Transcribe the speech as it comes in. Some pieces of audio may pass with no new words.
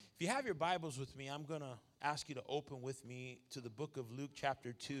If you have your Bibles with me, I'm going to ask you to open with me to the book of Luke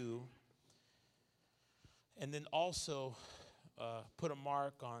chapter 2. And then also put a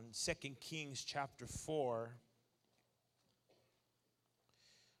mark on 2 Kings chapter 4.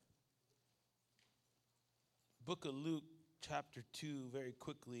 Book of Luke chapter 2 very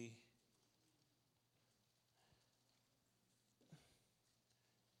quickly.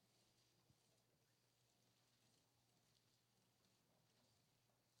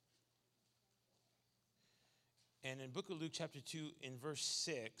 And in book of Luke chapter 2 in verse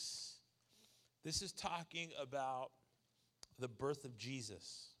 6, this is talking about the birth of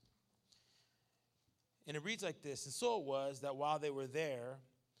Jesus. And it reads like this: "And so it was that while they were there,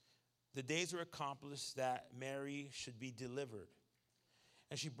 the days were accomplished that Mary should be delivered.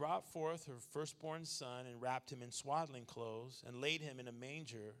 And she brought forth her firstborn son and wrapped him in swaddling clothes and laid him in a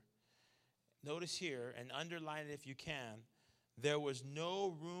manger." Notice here, and underline it if you can, there was no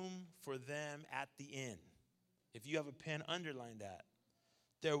room for them at the inn. If you have a pen, underline that.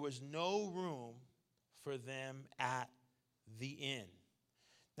 There was no room for them at the inn.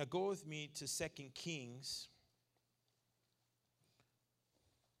 Now go with me to 2 Kings.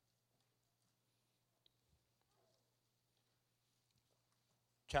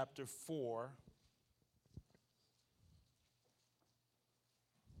 Chapter 4.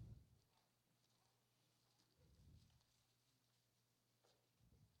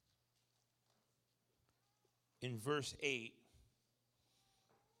 In verse 8.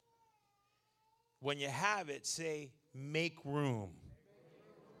 When you have it, say, make room.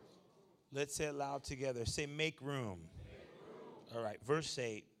 Let's say it loud together. Say, make room. All right, verse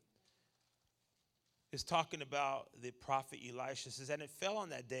 8 is talking about the prophet Elisha. It says, "And it fell on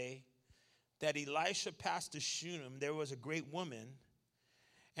that day that Elisha passed to Shunem. There was a great woman,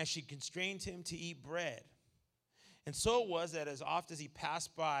 and she constrained him to eat bread. And so it was that as oft as he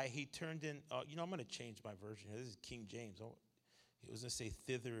passed by, he turned in." I'm going to change my version here. This is King James. It was going to say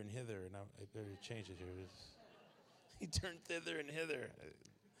thither and hither, and I better change it here. He turned thither and hither.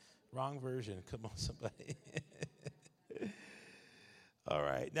 Wrong version. Come on, somebody. All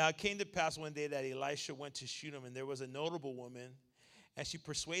right. Now it came to pass one day that Elisha went to Shunem, and there was a notable woman, and she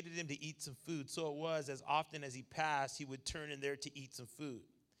persuaded him to eat some food. So it was, as often as he passed, he would turn in there to eat some food.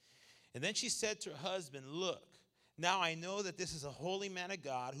 And then she said to her husband, "Look, now I know that this is a holy man of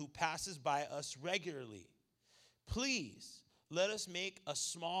God who passes by us regularly. Please, let us make a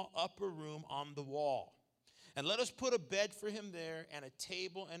small upper room on the wall. And let us put a bed for him there, and a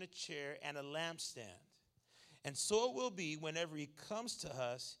table and a chair and a lampstand. And so it will be, whenever he comes to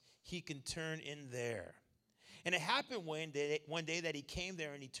us, he can turn in there." And it happened one day that he came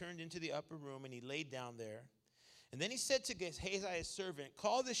there, and he turned into the upper room, and he laid down there. And then he said to Gehazi his servant,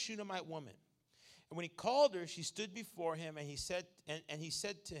 "Call this Shunammite woman." And when he called her, she stood before him, and he said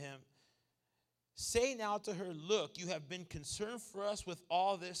to him, "Say now to her, look, you have been concerned for us with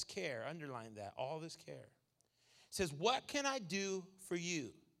all this care." Underline that, all this care. It says, "What can I do for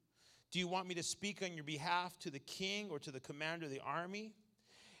you? Do you want me to speak on your behalf to the king or to the commander of the army?"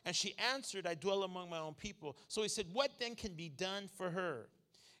 And she answered, "I dwell among my own people." So he said, "What then can be done for her?"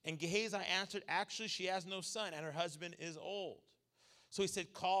 And Gehazi answered, "Actually, she has no son, and her husband is old." So he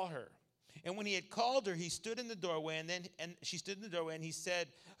said, "Call her." And when he had called her, he stood in the doorway, and she stood in the doorway, and he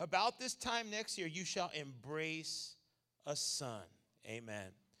said, "About this time next year, you shall embrace a son."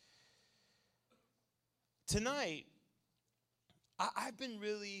 Amen. Tonight, I've been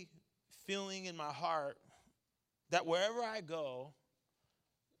really feeling in my heart that wherever I go,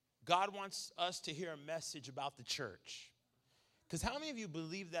 God wants us to hear a message about the church. Because how many of you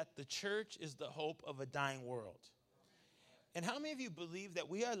believe that the church is the hope of a dying world? And how many of you believe that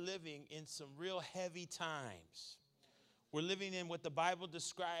we are living in some real heavy times? We're living in what the Bible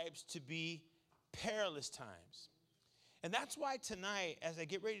describes to be perilous times. And that's why tonight, as I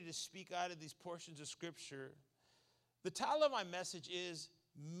get ready to speak out of these portions of Scripture, the title of my message is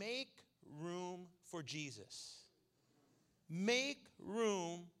Make Room for Jesus. Make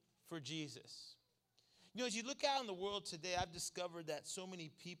room for Jesus. You know, as you look out in the world today, I've discovered that so many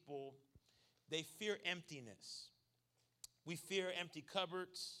people, they fear emptiness. We fear empty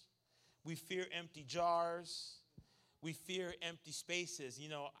cupboards. We fear empty jars. We fear empty spaces. You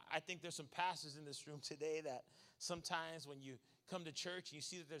know, I think there's some pastors in this room today that sometimes when you come to church and you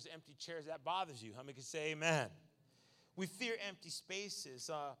see that there's empty chairs, that bothers you. How many can say amen? We fear empty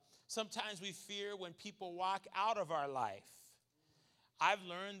spaces. Sometimes we fear when people walk out of our life. I've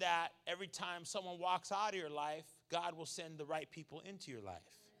learned that every time someone walks out of your life, God will send the right people into your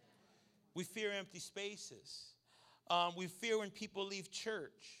life. We fear empty spaces. We fear when people leave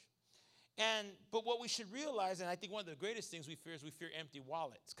church. But what we should realize, and I think one of the greatest things we fear is we fear empty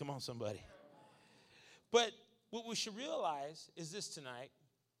wallets. Come on, somebody. But what we should realize is this tonight,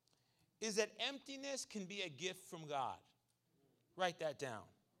 is that emptiness can be a gift from God. Write that down.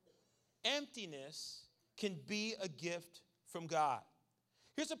 Emptiness can be a gift from God.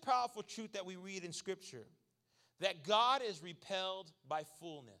 Here's a powerful truth that we read in Scripture, that God is repelled by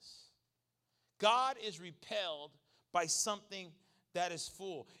fullness. God is repelled by something that is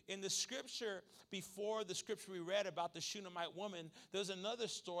full. In the Scripture, before the Scripture we read about the Shunammite woman, there's another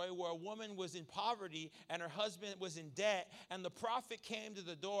story where a woman was in poverty and her husband was in debt, and the prophet came to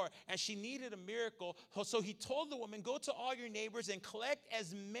the door and she needed a miracle. So he told the woman, go to all your neighbors and collect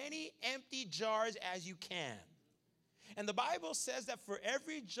as many empty jars as you can. And the Bible says that for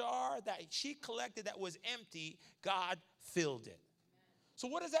every jar that she collected that was empty, God filled it. So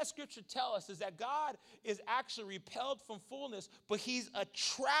what does that scripture tell us? Is that God is actually repelled from fullness, but he's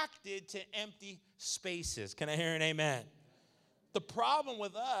attracted to empty spaces. Can I hear an amen? The problem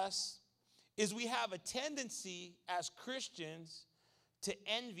with us is we have a tendency as Christians to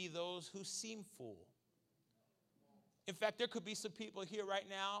envy those who seem full. In fact, there could be some people here right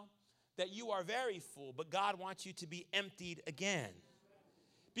now that you are very full, but God wants you to be emptied again.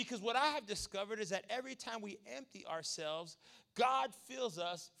 Because what I have discovered is that every time we empty ourselves, God fills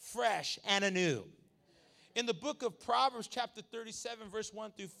us fresh and anew. In the book of Proverbs, chapter 37, verse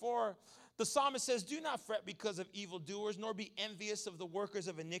 1 through 4, the psalmist says, do not fret because of evildoers, nor be envious of the workers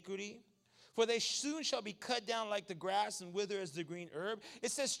of iniquity, for they soon shall be cut down like the grass and wither as the green herb.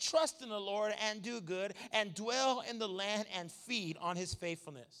 It says, trust in the Lord and do good, and dwell in the land and feed on his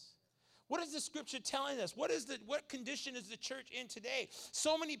faithfulness. What is the scripture telling us? What condition is the church in today?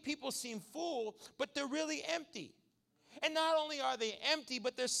 So many people seem full, but they're really empty. And not only are they empty,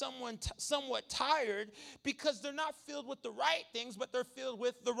 but they're somewhat tired because they're not filled with the right things, but they're filled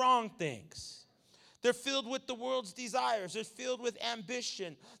with the wrong things. They're filled with the world's desires. They're filled with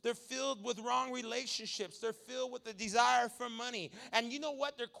ambition. They're filled with wrong relationships. They're filled with the desire for money. And you know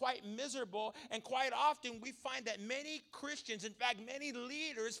what? They're quite miserable. And quite often we find that many Christians, in fact, many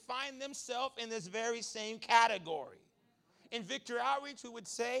leaders find themselves in this very same category. In Victory Outreach, we would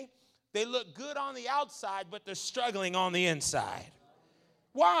say they look good on the outside, but they're struggling on the inside.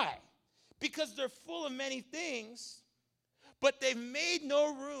 Why? Because they're full of many things, but they've made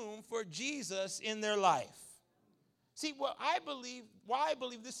no room for Jesus in their life. See, why I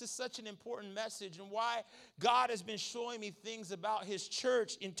believe this is such an important message and why God has been showing me things about his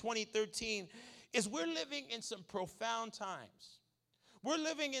church in 2013 is we're living in some profound times. We're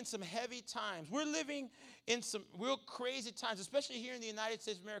living in some heavy times. We're living in some real crazy times, especially here in the United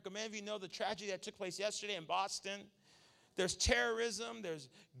States of America. Many of you know the tragedy that took place yesterday in Boston. There's terrorism, there's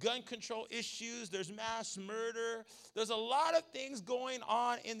gun control issues, there's mass murder. There's a lot of things going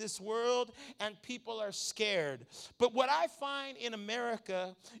on in this world, and people are scared. But what I find in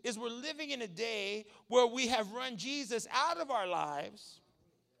America is we're living in a day where we have run Jesus out of our lives,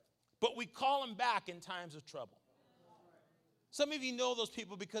 but we call him back in times of trouble. Some of you know those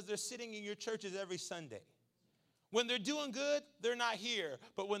people because they're sitting in your churches every Sunday. When they're doing good, they're not here.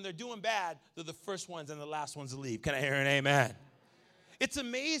 But when they're doing bad, they're the first ones and the last ones to leave. Can I hear an amen? It's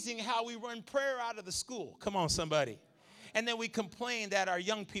amazing how we run prayer out of the school. Come on, somebody. And then we complain that our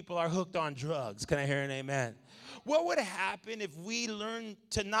young people are hooked on drugs. Can I hear an amen? What would happen if we learned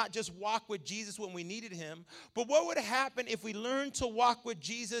to not just walk with Jesus when we needed him, but what would happen if we learned to walk with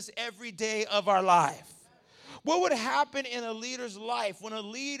Jesus every day of our life? What would happen in a leader's life when a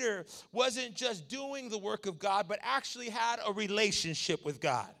leader wasn't just doing the work of God, but actually had a relationship with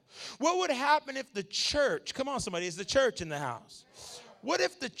God? What would happen if the church, come on somebody, is the church in the house? What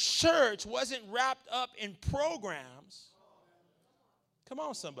if the church wasn't wrapped up in programs? Come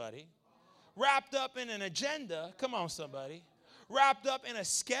on somebody. Wrapped up in an agenda, come on somebody. Wrapped up in a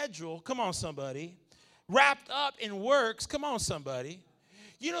schedule, come on somebody. Wrapped up in works, come on somebody.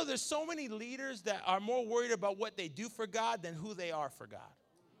 You know, there's so many leaders that are more worried about what they do for God than who they are for God.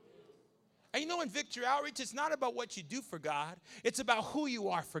 And you know, in Victory Outreach, it's not about what you do for God. It's about who you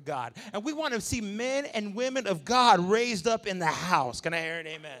are for God. And we want to see men and women of God raised up in the house. Can I hear an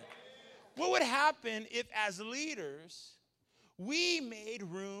amen? What would happen if, as leaders, we made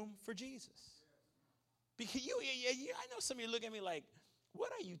room for Jesus? Because I know some of you look at me like,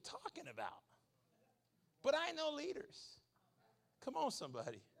 what are you talking about? But I know leaders. Come on,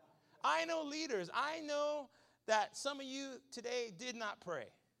 somebody. I know leaders. I know that some of you today did not pray.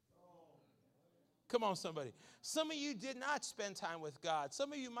 Come on, somebody. Some of you did not spend time with God.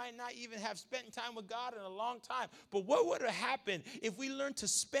 Some of you might not even have spent time with God in a long time. But what would have happened if we learned to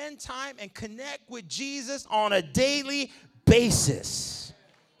spend time and connect with Jesus on a daily basis?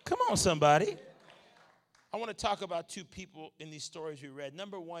 Come on, somebody. I want to talk about two people in these stories we read.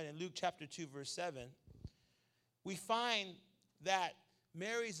 Number one, in Luke chapter 2, verse 7, we find that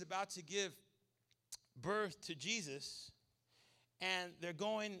Mary's about to give birth to Jesus, and they're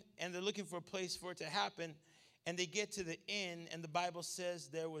going and they're looking for a place for it to happen, and they get to the inn, and the Bible says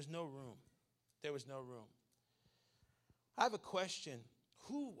there was no room. There was no room. I have a question.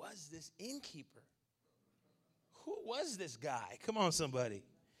 Who was this innkeeper? Who was this guy? Come on, somebody.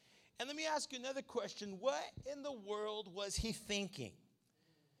 And let me ask you another question. What in the world was he thinking?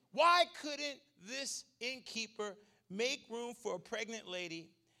 Why couldn't this innkeeper make room for a pregnant lady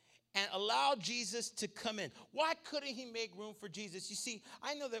and allow Jesus to come in? Why couldn't he make room for Jesus? You see,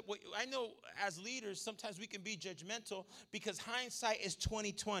 I know as leaders, sometimes we can be judgmental because hindsight is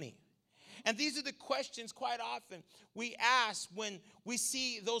 20/20. And these are the questions quite often we ask when we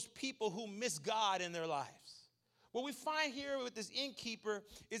see those people who miss God in their lives. What we find here with this innkeeper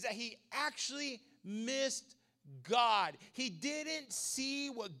is that he actually missed God. He didn't see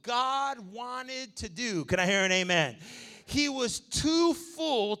what God wanted to do. Can I hear an amen? He was too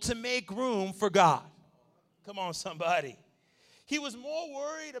full to make room for God. Come on, somebody. He was more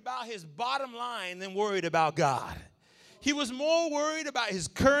worried about his bottom line than worried about God. He was more worried about his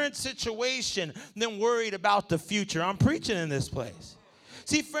current situation than worried about the future. I'm preaching in this place.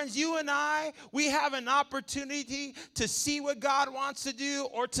 See, friends, you and I, we have an opportunity to see what God wants to do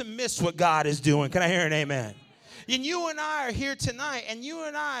or to miss what God is doing. Can I hear an amen? And you and I are here tonight, and you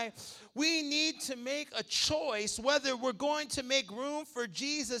and I, we need to make a choice whether we're going to make room for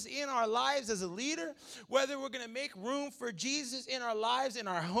Jesus in our lives as a leader, whether we're going to make room for Jesus in our lives, in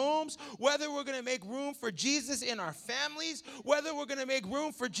our homes, whether we're going to make room for Jesus in our families, whether we're going to make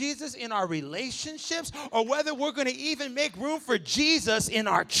room for Jesus in our relationships, or whether we're going to even make room for Jesus in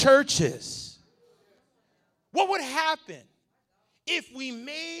our churches. What would happen if we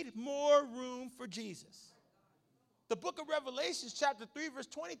made more room for Jesus? The book of Revelations, chapter 3, verse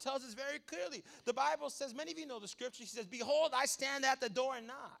 20, tells us very clearly. The Bible says, many of you know the scripture. She says, behold, I stand at the door and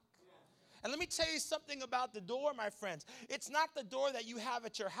knock. And let me tell you something about the door, my friends. It's not the door that you have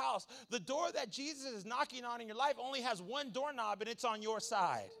at your house. The door that Jesus is knocking on in your life only has one doorknob, and it's on your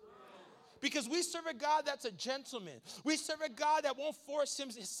side. Because we serve a God that's a gentleman. We serve a God that won't force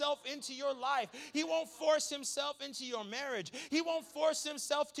himself into your life. He won't force himself into your marriage. He won't force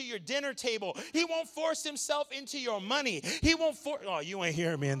himself to your dinner table. He won't force himself into your money. He won't force. Oh, you ain't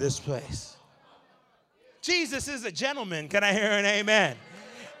hearing me in this place. Jesus is a gentleman. Can I hear an amen?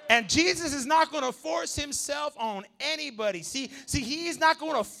 And Jesus is not going to force himself on anybody. See, he's not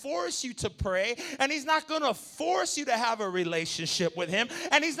going to force you to pray, and he's not going to force you to have a relationship with him,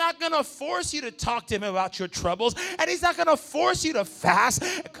 and he's not going to force you to talk to him about your troubles, and he's not going to force you to fast.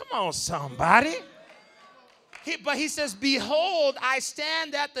 Come on, somebody. But he says, behold, I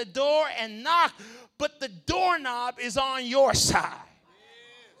stand at the door and knock, but the doorknob is on your side.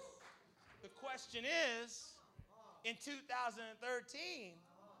 The question is, in 2013,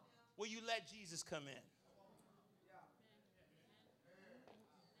 will you let Jesus come in?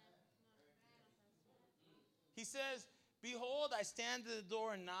 He says, behold, I stand at the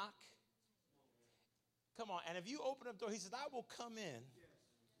door and knock. Come on. And if you open up the door, he says, I will come in.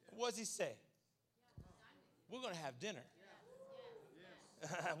 What does he say? We're going to have dinner.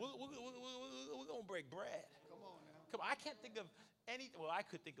 We're going to break bread. Come on. I can't think of I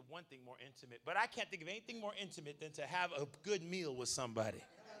could think of one thing more intimate, but I can't think of anything more intimate than to have a good meal with somebody.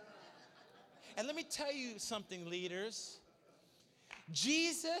 And let me tell you something, leaders.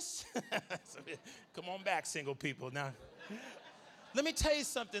 Jesus, come on back, single people. Now, let me tell you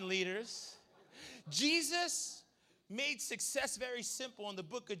something, leaders. Jesus made success very simple in the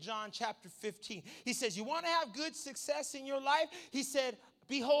book of John, chapter 15. He says, you want to have good success in your life? He said,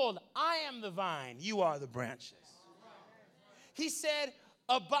 behold, I am the vine, you are the branches. He said,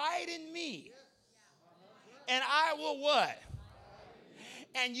 abide in me, and I will what?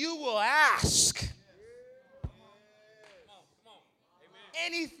 And you will ask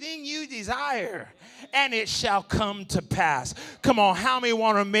anything you desire, and it shall come to pass. Come on, how many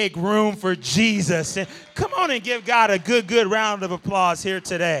want to make room for Jesus? And come on and give God a good round of applause here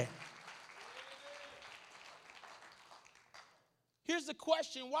today. Here's the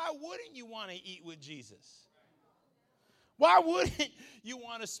question. Why wouldn't you want to eat with Jesus? Why wouldn't you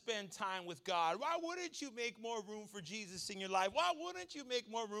want to spend time with God? Why wouldn't you make more room for Jesus in your life? Why wouldn't you make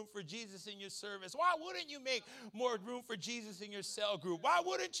more room for Jesus in your service? Why wouldn't you make more room for Jesus in your cell group? Why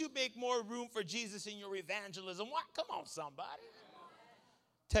wouldn't you make more room for Jesus in your evangelism? Why? Come on, somebody.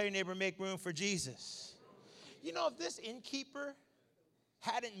 Tell your neighbor, make room for Jesus. You know, if this innkeeper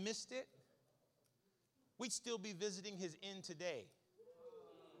hadn't missed it, we'd still be visiting his inn today.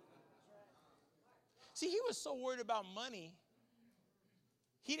 See, he was so worried about money.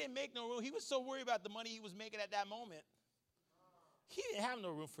 He didn't make no room. He was so worried about the money he was making at that moment. He didn't have no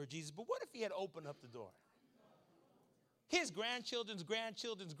room for Jesus. But what if he had opened up the door? His grandchildren's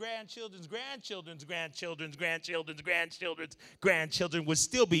grandchildren's grandchildren's grandchildren's grandchildren's grandchildren's grandchildren's grandchildren would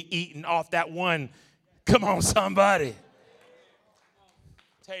still be eating off that one. Come on, somebody.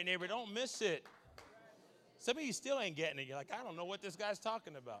 Tell your neighbor, don't miss it. Some of you still ain't getting it. You're like, I don't know what this guy's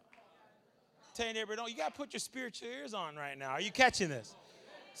talking about. Tell your neighbor, you got to put your spiritual ears on right now. Are you catching this?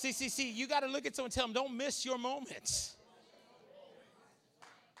 See, you got to look at someone and tell them, don't miss your moments.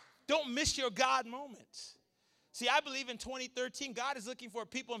 Don't miss your God moments. See, I believe in 2013, God is looking for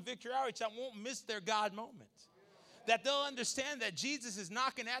people in Victory Outreach that won't miss their God moments. That they'll understand that Jesus is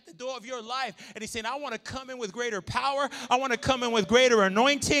knocking at the door of your life. And he's saying, I want to come in with greater power. I want to come in with greater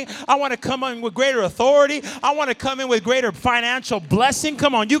anointing. I want to come in with greater authority. I want to come in with greater financial blessing.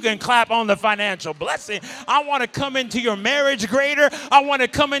 Come on, you can clap on the financial blessing. I want to come into your marriage greater. I want to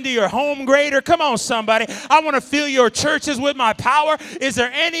come into your home greater. Come on, somebody. I want to fill your churches with my power. Is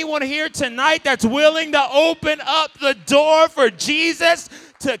there anyone here tonight that's willing to open up the door for Jesus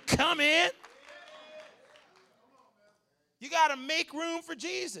to come in? You got to make room for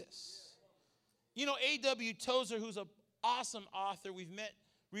Jesus. You know, A.W. Tozer, who's an awesome author,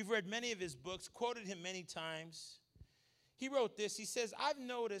 we've read many of his books, quoted him many times. He wrote this. He says, I've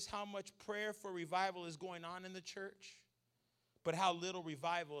noticed how much prayer for revival is going on in the church, but how little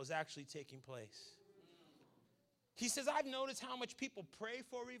revival is actually taking place. He says, I've noticed how much people pray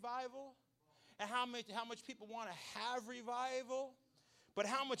for revival and how much people want to have revival, but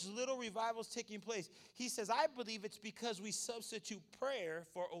how much little revival is taking place. He says, I believe it's because we substitute prayer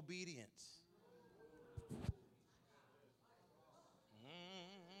for obedience.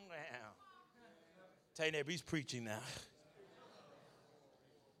 Wow. Tell your neighbor, he's preaching now.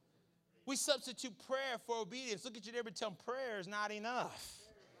 We substitute prayer for obedience. Look at your neighbor and tell him prayer is not enough.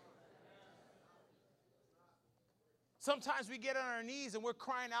 Sometimes we get on our knees and we're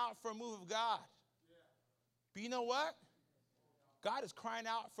crying out for a move of God. But you know what? God is crying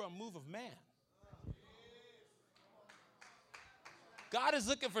out for a move of man. God is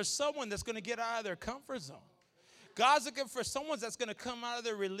looking for someone that's going to get out of their comfort zone. God's looking for someone that's going to come out of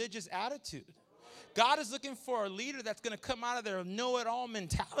their religious attitude. God is looking for a leader that's going to come out of their know-it-all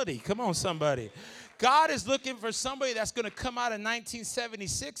mentality. Come on, somebody. God is looking for somebody that's going to come out of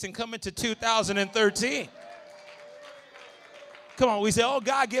 1976 and come into 2013. Come on, we say, oh,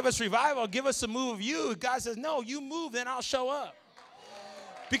 God, give us revival. Give us a move of you. God says, no, you move, then I'll show up.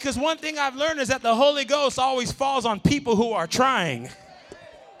 Because one thing I've learned is that the Holy Ghost always falls on people who are trying.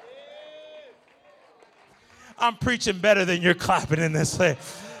 I'm preaching better than you're clapping in this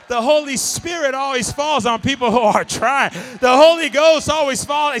place. The Holy Spirit always falls on people who are trying. The Holy Ghost always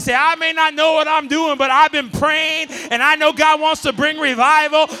falls. They say, I may not know what I'm doing, but I've been praying, and I know God wants to bring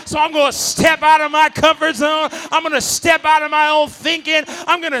revival, so I'm going to step out of my comfort zone. I'm going to step out of my own thinking.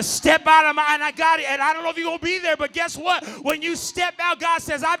 I'm going to step out of my, and I don't know if you're going to be there, but guess what? When you step out, God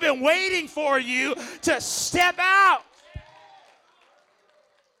says, I've been waiting for you to step out.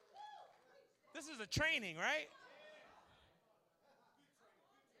 This is a training, right?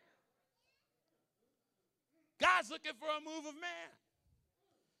 God's looking for a move of man.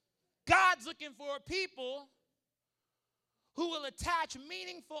 God's looking for people who will attach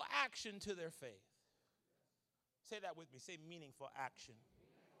meaningful action to their faith. Say that with me. Say meaningful action.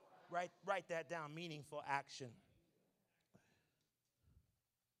 Write that down, meaningful action.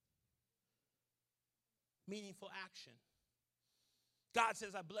 Meaningful action. God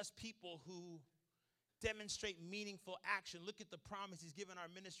says, I bless people who demonstrate meaningful action. Look at the promise he's given our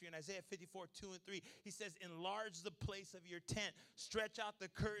ministry in Isaiah 54, 2 and 3. He says, enlarge the place of your tent. Stretch out the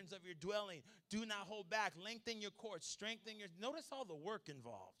curtains of your dwelling. Do not hold back. Lengthen your cords. Strengthen your... Notice all the work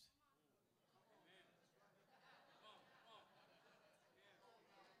involved.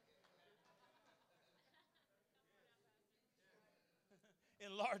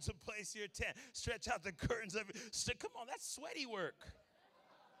 Enlarge the place of your tent. Stretch out the curtains of your... Come on, that's sweaty work.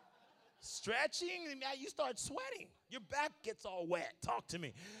 Stretching, you start sweating. Your back gets all wet. Talk to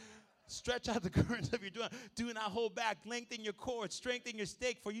me. Stretch out the curtains of your dwelling. Do not hold back. Lengthen your cords. Strengthen your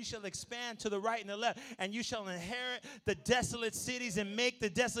stake, for you shall expand to the right and the left, and you shall inherit the desolate cities and make the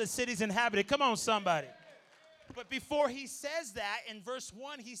desolate cities inhabited. Come on, somebody. But before he says that, in verse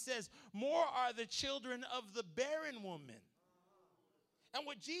 1, he says, more are the children of the barren woman. And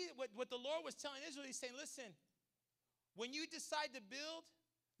what the Lord was telling Israel, he's saying, listen, when you decide to build,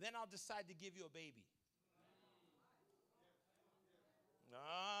 then I'll decide to give you a baby.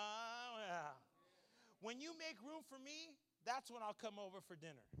 Oh, yeah. When you make room for me, that's when I'll come over for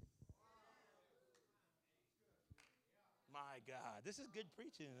dinner. My God, this is good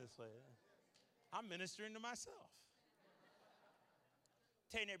preaching in this way. I'm ministering to myself.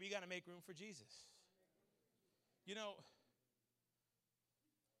 Tell your neighbor, you got to make room for Jesus. You know,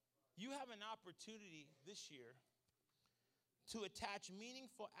 you have an opportunity this year to attach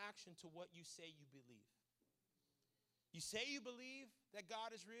meaningful action to what you say you believe. You say you believe that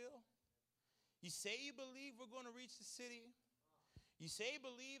God is real. You say you believe we're going to reach the city. You say you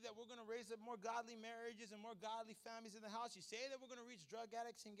believe that we're going to raise up more godly marriages and more godly families in the house. You say that we're going to reach drug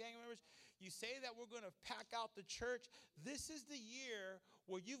addicts and gang members. You say that we're going to pack out the church. This is the year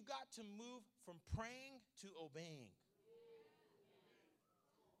where you've got to move from praying to obeying.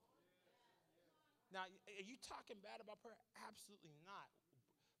 Now, are you talking bad about prayer? Absolutely not.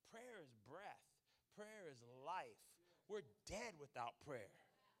 Prayer is breath. Prayer is life. We're dead without prayer.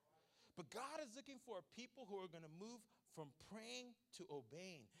 But God is looking for people who are going to move from praying to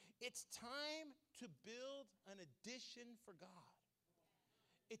obeying. It's time to build an addition for God.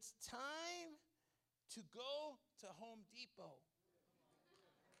 It's time to go to Home Depot.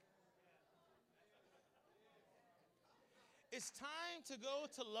 It's time to go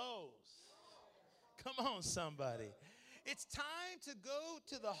to Lowe's. Come on, somebody. It's time to go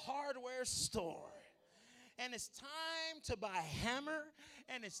to the hardware store. And it's time to buy a hammer,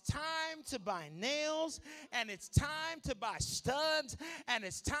 and it's time to buy nails, and it's time to buy studs, and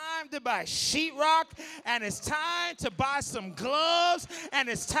it's time to buy sheetrock, and it's time to buy some gloves, and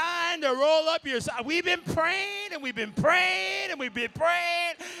it's time to roll up your... We've been praying, and we've been praying, and we've been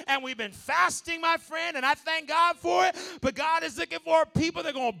praying, and we've been fasting, my friend, and I thank God for it. But God is looking for people that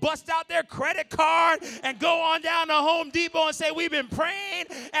are going to bust out their credit card and go on down to Home Depot and say, we've been praying,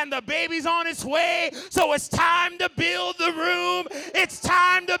 and the baby's on its way, so it's time to build the room. It's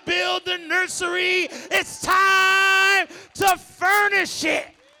time to build the nursery. It's time to furnish it.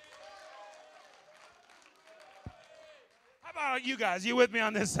 How about you guys? You with me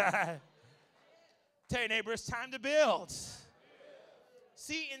on this side? Tell your neighbor, it's time to build.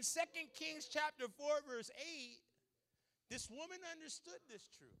 See, in 2 Kings chapter 4, verse 8, this woman understood this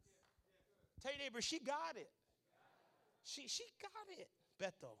truth. Tell your neighbor, she got it. She got it,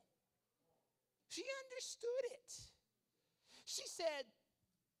 Beto. She understood it. She said,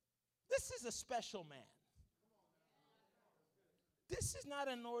 this is a special man. This is not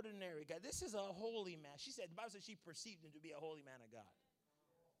an ordinary guy. This is a holy man. She said, the Bible says she perceived him to be a holy man of God.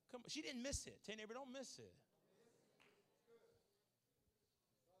 Come on, she didn't miss it. Tell your neighbor, don't miss it.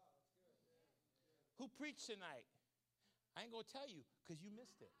 Who preached tonight? I ain't going to tell you because you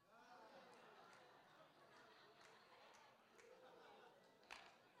missed it.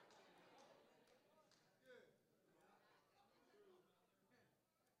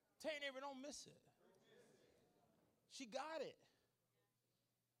 Tell your neighbor, don't miss it. She got it.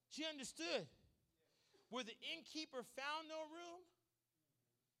 She understood. Where the innkeeper found no room,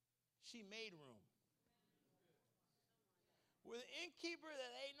 she made room. Where the innkeeper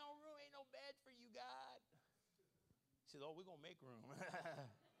that ain't no room, ain't no bed for you, God. She said, oh, we're going to make room.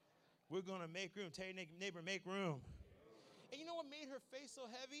 We're going to make room. Tell your neighbor, make room. And you know what made her face so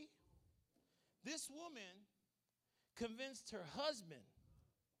heavy? This woman convinced her husband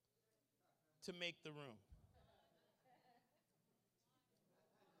to make the room.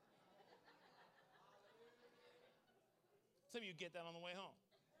 Some of you get that on the way home.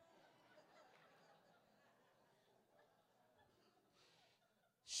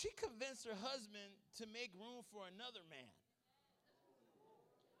 She convinced her husband to make room for another man.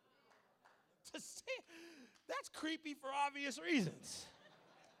 That's creepy for obvious reasons.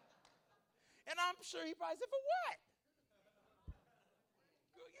 And I'm sure he probably said, for what?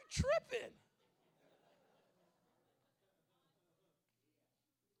 Girl, you tripping.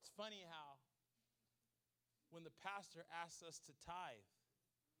 It's funny how when the pastor asks us to tithe,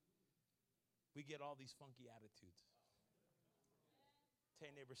 we get all these funky attitudes. Tell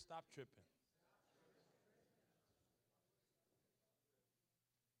your neighbor, stop tripping.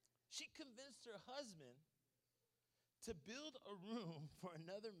 She convinced her husband to build a room for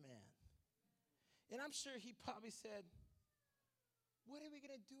another man. And I'm sure he probably said, what are we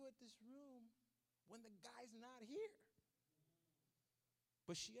going to do at this room when the guy's not here?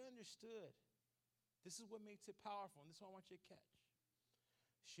 But she understood. This is what makes it powerful, and this is what I want you to catch.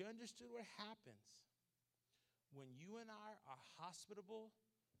 She understood what happens when you and I are hospitable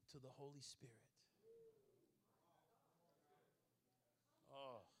to the Holy Spirit.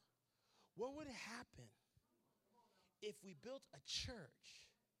 Oh, what would happen if we built a church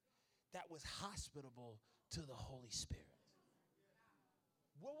that was hospitable to the Holy Spirit?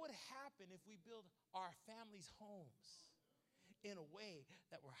 What would happen if we built our families' homes in a way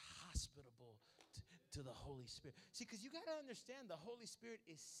that were hospitable to the Holy Spirit. See, because you got to understand the Holy Spirit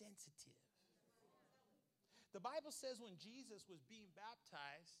is sensitive. The Bible says when Jesus was being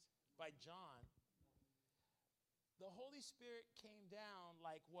baptized by John, the Holy Spirit came down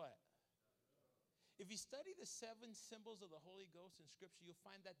like what? If you study the 7 symbols of the Holy Ghost in Scripture, you'll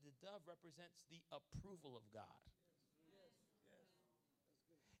find that the dove represents the approval of God.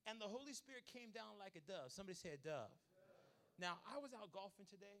 And the Holy Spirit came down like a dove. Somebody say a dove. Now, I was out golfing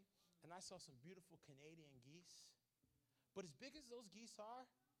today, and I saw some beautiful Canadian geese. But as big as those geese are,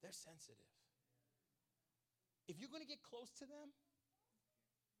 they're sensitive. If you're going to get close to them,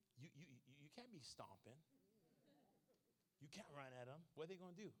 you can't be stomping. You can't run at them. What are they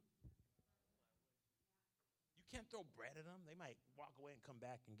going to do? You can't throw bread at them. They might walk away and come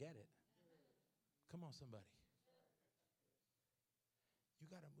back and get it. Come on, somebody. You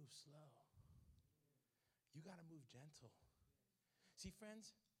got to move slow. You got to move gentle. See,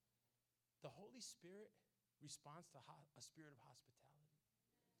 friends, the Holy Spirit responds to a spirit of hospitality.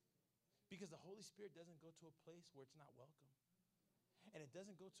 Because the Holy Spirit doesn't go to a place where it's not welcome. And it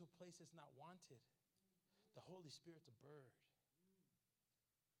doesn't go to a place that's not wanted. The Holy Spirit's a bird.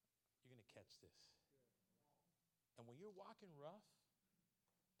 You're going to catch this. And when you're walking rough,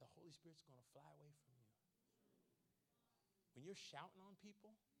 the Holy Spirit's going to fly away from you. When you're shouting on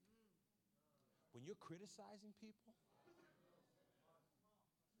people, when you're criticizing people,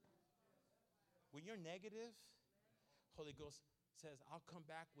 when you're negative, Holy Ghost says, I'll come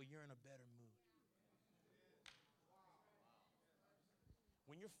back when you're in a better mood.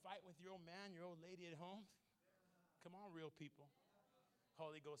 When you're fighting with your old man, your old lady at home, come on, real people.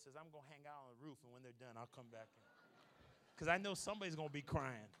 Holy Ghost says, I'm going to hang out on the roof, and when they're done, I'll come back in. Because I know somebody's going to be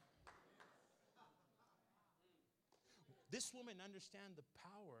crying. This woman understands the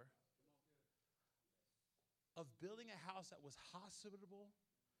power of building a house that was hospitable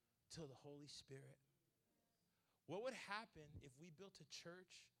to the Holy Spirit. What would happen if we built a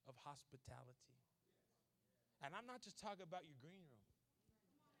church of hospitality? And I'm not just talking about your green room.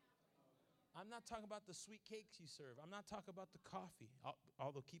 I'm not talking about the sweet cakes you serve. I'm not talking about the coffee,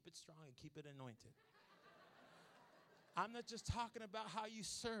 although keep it strong and keep it anointed. I'm not just talking about how you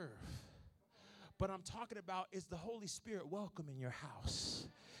serve, but I'm talking about, is the Holy Spirit welcome in your house?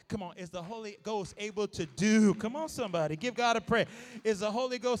 Come on, is the Holy Ghost able to do? Come on, somebody, give God a prayer. Is the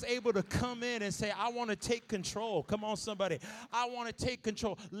Holy Ghost able to come in and say, I want to take control? Come on, somebody, I want to take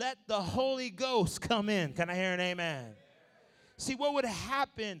control. Let the Holy Ghost come in. Can I hear an amen? See, what would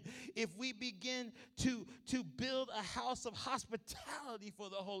happen if we begin to build a house of hospitality for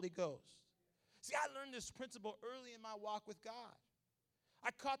the Holy Ghost? See, I learned this principle early in my walk with God. I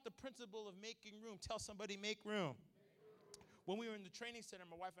caught the principle of making room. Tell somebody, make room. When we were in the training center,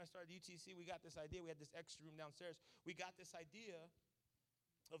 my wife and I started UTC, we got this idea. We had this extra room downstairs. We got this idea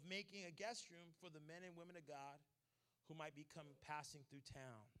of making a guest room for the men and women of God who might be passing through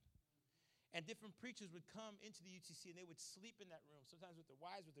town. And different preachers would come into the UTC, and they would sleep in that room, sometimes with their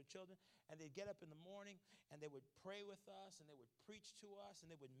wives, with their children, and they'd get up in the morning, and they would pray with us, and they would preach to us,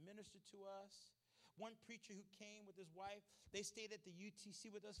 and they would minister to us. One preacher who came with his wife, they stayed at the UTC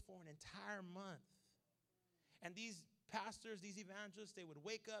with us for an entire month. And these pastors, these evangelists, they would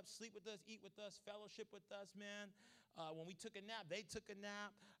wake up, sleep with us, eat with us, fellowship with us, man. When we took a nap, they took a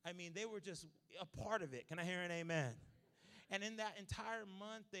nap. I mean, they were just a part of it. Can I hear an amen? And in that entire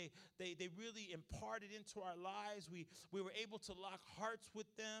month, they really imparted into our lives. We were able to lock hearts with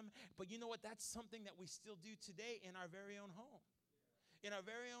them. But you know what? That's something that we still do today in our very own home. In our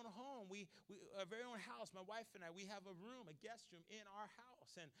very own home, our very own house, my wife and I, we have a room, a guest room in our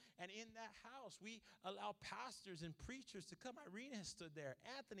house. And in that house, we allow pastors and preachers to come. Irene has stood there.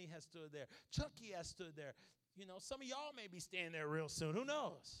 Anthony has stood there. Chucky has stood there. You know, some of y'all may be staying there real soon. Who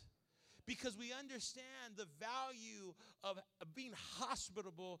knows? Because we understand the value of being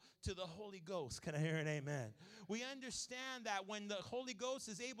hospitable to the Holy Ghost. Can I hear an amen? We understand that when the Holy Ghost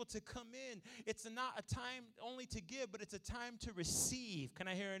is able to come in, it's not a time only to give, but it's a time to receive. Can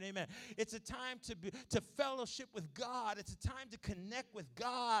I hear an amen? It's a time to fellowship with God. It's a time to connect with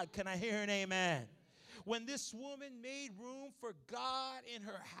God. Can I hear an amen? When this woman made room for God in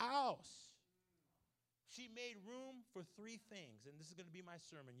her house, she made room for 3 things, and this is going to be my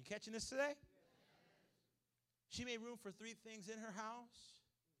sermon. You catching this today? She made room for 3 things in her house,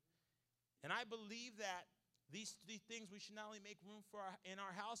 and I believe that these 3 things we should not only make room for in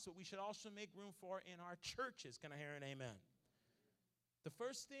our house, but we should also make room for in our churches. Can I hear an amen? The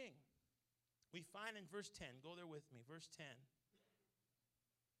first thing we find in verse 10, go there with me, verse 10.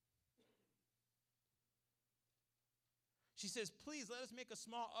 She says, please let us make a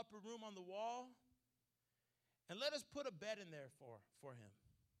small upper room on the wall, and let us put a bed in there for him.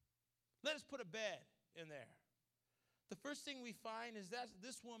 Let us put a bed. in there. The first thing we find is that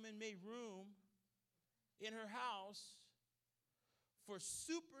this woman made room in her house for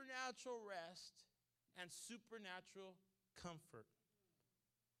supernatural rest and supernatural comfort.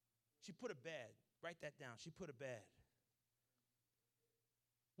 She put a bed. Write that down. She put a bed.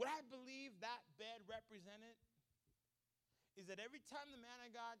 What I believe that bed represented is that every time the man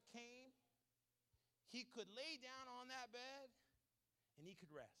of God came, he could lay down on that bed and he could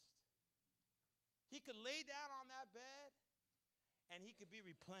rest. He could lay down on that bed and he could be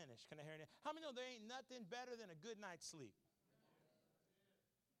replenished. Can I hear it? How many know there ain't nothing better than a good night's sleep?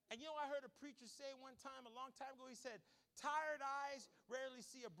 And you know, I heard a preacher say one time, a long time ago, he said, tired eyes rarely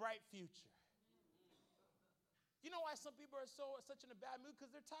see a bright future. You know why some people are such in a bad mood?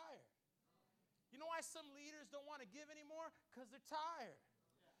 Because they're tired. You know why some leaders don't want to give anymore? Because they're tired.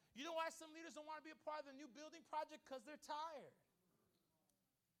 You know why some leaders don't want to be a part of the new building project? Because they're tired.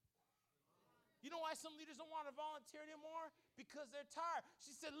 You know why some leaders don't want to volunteer anymore? Because they're tired.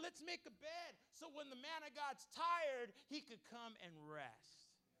 She said, let's make a bed so when the man of God's tired, he could come and rest.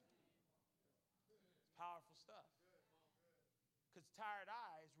 It's powerful stuff. Because tired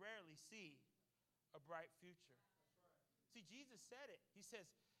eyes rarely see a bright future. See, Jesus said it. He says,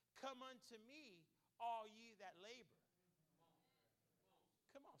 come unto me, all ye that labor.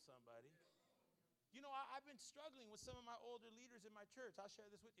 Come on, somebody. You know, I've been struggling with some of my older leaders in my church. I'll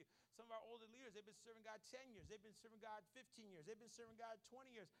share this with you. Some of our older leaders, they've been serving God 10 years. They've been serving God 15 years. They've been serving God 20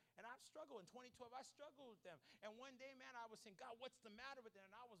 years. And I've struggled. In 2012, I struggled with them. And one day, man, I was saying, God, what's the matter with them?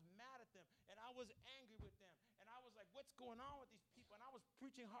 And I was mad at them. And I was angry with them. And I was like, what's going on with these people? And I was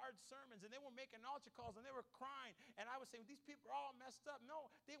preaching hard sermons. And they were making altar calls. And they were crying. And I was saying, these people are all messed up.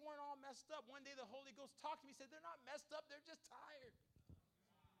 No, they weren't all messed up. One day, the Holy Ghost talked to me. He said, they're not messed up. They're just tired.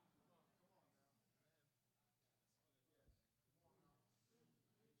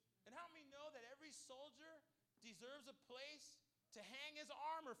 And how many know that every soldier deserves a place to hang his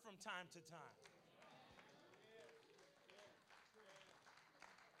armor from time to time?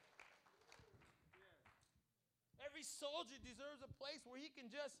 Every soldier deserves a place where he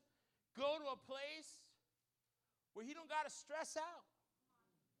can just go to a place where he don't got to stress out,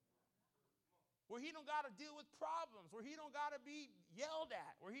 where he don't got to deal with problems, where he don't got to be yelled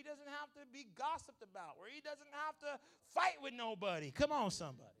at, where he doesn't have to be gossiped about, where he doesn't have to fight with nobody. Come on,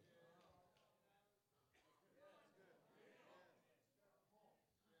 somebody.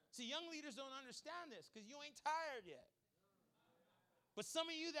 See, young leaders don't understand this because you ain't tired yet. But some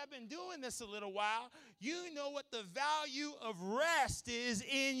of you that have been doing this a little while, you know what the value of rest is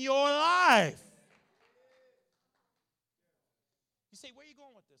in your life. You say, where are you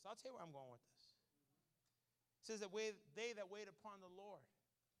going with this? I'll tell you where I'm going with this. It says that they that wait upon the Lord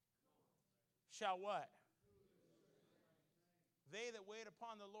shall what? They that wait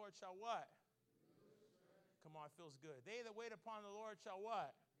upon the Lord shall what? Come on, it feels good. They that wait upon the Lord shall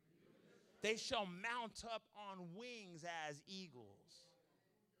what? They shall mount up on wings as eagles.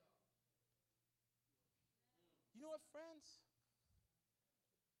 You know what, friends?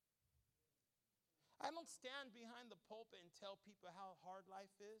 I don't stand behind the pulpit and tell people how hard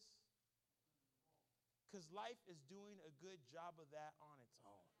life is, because life is doing a good job of that on its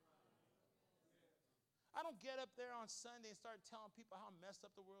own. I don't get up there on Sunday and start telling people how messed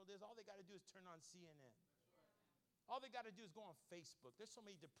up the world is. All they got to do is turn on CNN. All they got to do is go on Facebook. There's so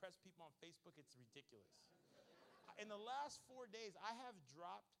many depressed people on Facebook, it's ridiculous. In the last 4 days, I have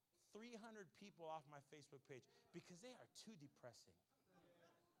dropped 300 people off my Facebook page because they are too depressing.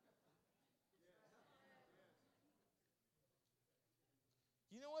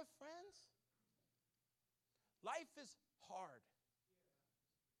 You know what, friends? Life is hard.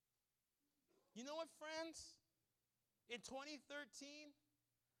 You know what, friends? In 2013,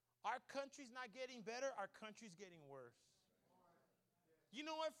 our country's not getting better, our country's getting worse. You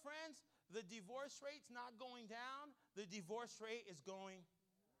know what, friends? The divorce rate's not going down, the divorce rate is going.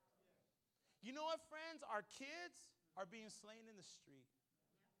 You know what, friends? Our kids are being slain in the street.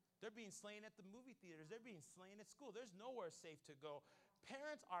 They're being slain at the movie theaters. They're being slain at school. There's nowhere safe to go.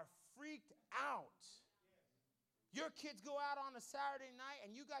 Parents are freaked out. Your kids go out on a Saturday night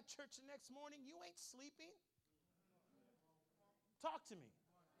and you got church the next morning, you ain't sleeping. Talk to me.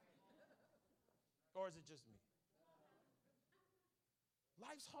 Or is it just me?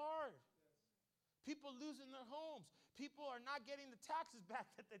 Life's hard. People losing their homes. People are not getting the taxes back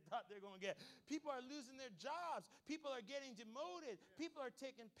that they thought they were going to get. People are losing their jobs. People are getting demoted. People are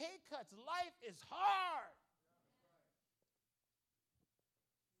taking pay cuts. Life is hard.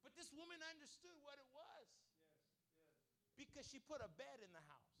 But this woman understood what it was because she put a bed in the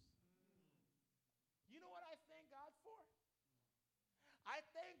house. You know what I thank God for? I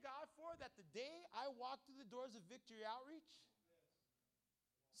thank God for that the day I walked through the doors of Victory Outreach,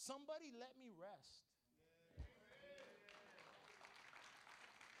 somebody let me rest.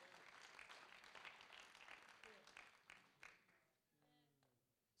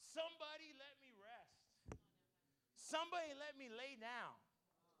 Somebody let me rest. Somebody let me lay down.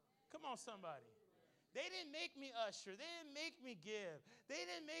 Come on, somebody. They didn't make me usher. They didn't make me give. They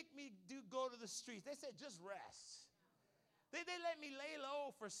didn't make me go to the streets. They said, just rest. They let me lay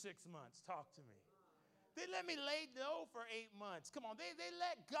low for 6 months. Talk to me. They let me lay low for 8 months. Come on. They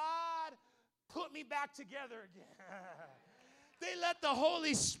let God put me back together again. They let the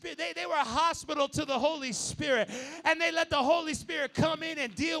Holy Spirit, they were a hospital to the Holy Spirit. And they let the Holy Spirit come in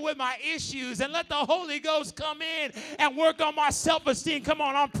and deal with my issues. And let the Holy Ghost come in and work on my self-esteem. Come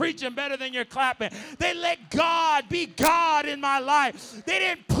on, I'm preaching better than you're clapping. They let God be God in my life. They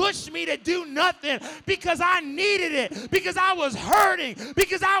didn't push me to do nothing because I needed it, because I was hurting,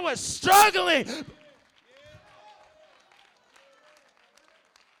 because I was struggling.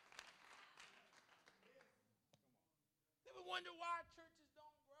 Ever wonder why churches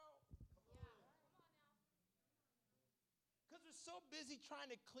don't grow? Because we're so busy trying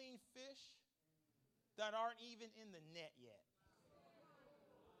to clean fish that aren't even in the net yet.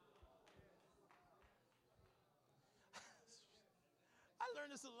 I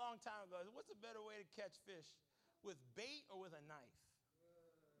learned this a long time ago. What's a better way to catch fish? With bait or with a knife?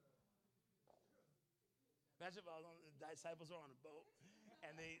 Imagine if the disciples are on a boat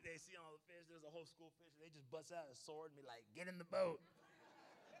and they see all the fish. There's a whole school of fish. And they just bust out a sword and be like, get in the boat.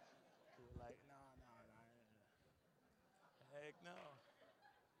 We're like, no. Heck no.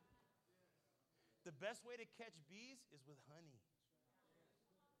 The best way to catch bees is with honey.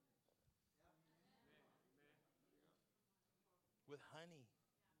 With honey.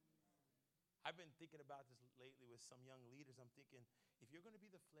 I've been thinking about this lately with some young leaders. I'm thinking, if you're going to be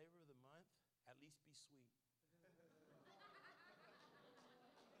the flavor of the month, at least be sweet.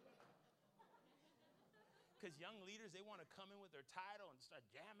 Because young leaders, they want to come in with their title and start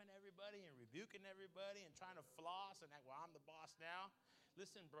jamming everybody and rebuking everybody and trying to floss and act, well, I'm the boss now.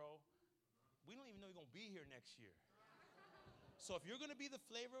 Listen, bro, we don't even know you're going to be here next year. So if you're going to be the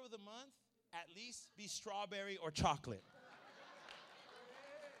flavor of the month, at least be strawberry or chocolate.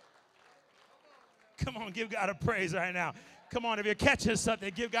 Come on, give God a praise right now. Come on, if you're catching something,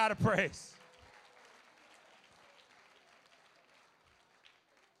 give God a praise.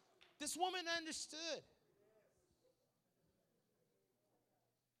 This woman understood.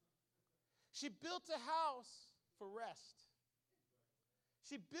 She built a house for rest.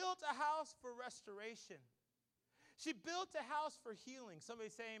 She built a house for restoration. She built a house for healing. Somebody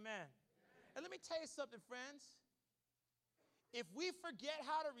say amen. And let me tell you something, friends. If we forget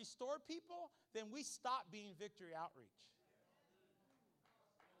how to restore people, then we stop being Victory Outreach.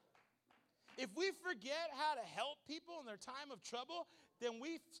 If we forget how to help people in their time of trouble, then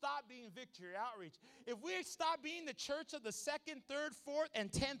we stop being Victory Outreach. If we stop being the church of the second, third, fourth,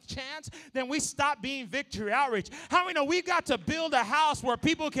 and 10th chance, then we stop being Victory Outreach. How many know we've got to build a house where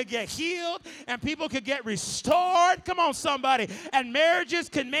people could get healed and people could get restored? Come on, somebody. And marriages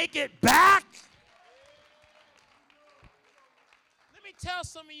can make it back. Let me tell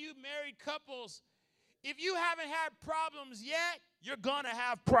some of you married couples, if you haven't had problems yet, you're going to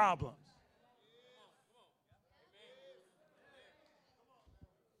have problems.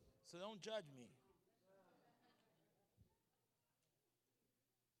 So don't judge me.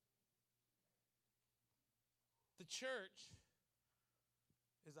 The church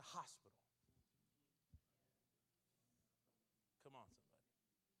is a hospital. Come on,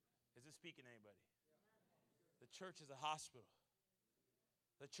 somebody. Is this speaking to anybody? The church is a hospital.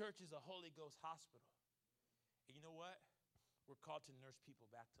 The church is a Holy Ghost hospital. And you know what? We're called to nurse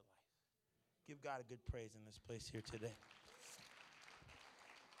people back to life. Give God a good praise in this place here today.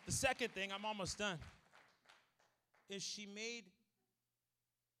 The second thing, I'm almost done, is she made,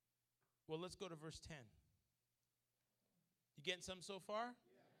 well, let's go to verse 10. You getting something so far?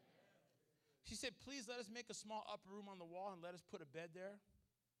 She said, please let us make a small upper room on the wall and let us put a bed there.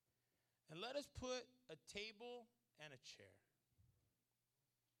 And let us put a table and a chair.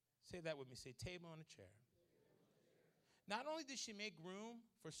 Say that with me. Say table and a chair. Not only did she make room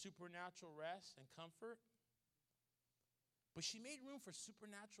for supernatural rest and comfort, but she made room for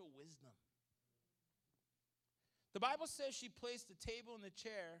supernatural wisdom. The Bible says she placed the table and the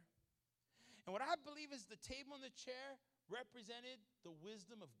chair. And what I believe is the table and the chair represented the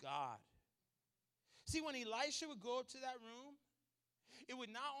wisdom of God. See, when Elisha would go up to that room, it would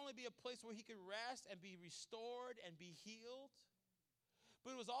not only be a place where he could rest and be restored and be healed,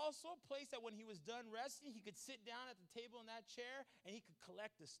 But it was also a place that when he was done resting, he could sit down at the table in that chair and he could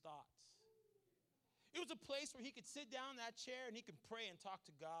collect his thoughts. It was a place where he could sit down in that chair and he could pray and talk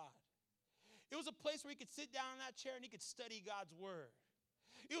to God. It was a place where he could sit down in that chair and he could study God's word.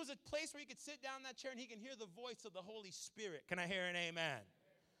 It was a place where he could sit down in that chair and he can hear the voice of the Holy Spirit. Can I hear an amen?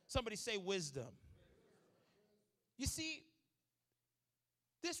 Somebody say wisdom. You see,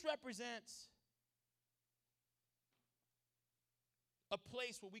 this represents a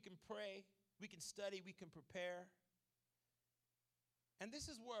place where we can pray, we can study, we can prepare. And this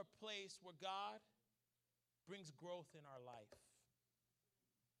is where a place where God brings growth in our life.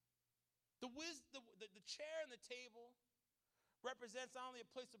 The chair and the table represents not only a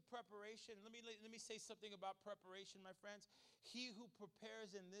place of preparation. Let me say something about preparation, my friends. He who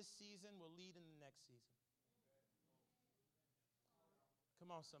prepares in this season will lead in the next season.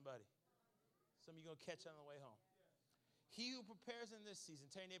 Come on, somebody. Some of you are going to catch on the way home. He who prepares in this season,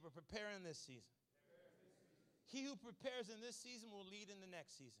 tell your neighbor, prepare in this season. He who prepares in this season will lead in the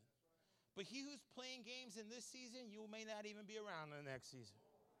next season. But he who's playing games in this season, you may not even be around in the next season.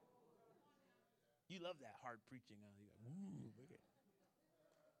 You love that hard preaching. You're like, ooh, look at it.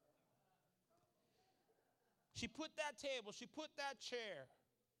 She put that table, she put that chair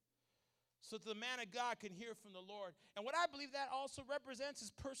so that the man of God can hear from the Lord. And what I believe that also represents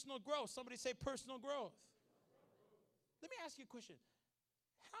is personal growth. Somebody say personal growth. Let me ask you a question.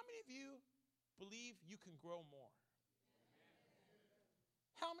 How many of you believe you can grow more?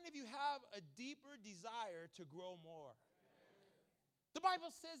 How many of you have a deeper desire to grow more? The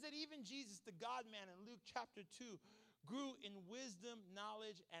Bible says that even Jesus, the God-man, in Luke chapter 2, grew in wisdom,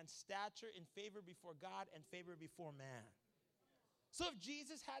 knowledge, and stature, in favor before God and favor before man. So if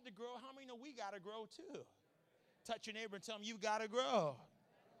Jesus had to grow, how many know we got to grow too? Touch your neighbor and tell him, you've got to grow.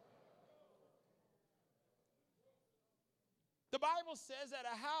 The Bible says that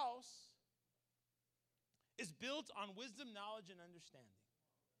a house is built on wisdom, knowledge, and understanding.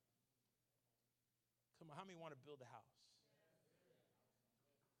 Come on, how many want to build a house?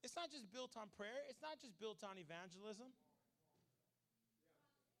 It's not just built on prayer. It's not just built on evangelism.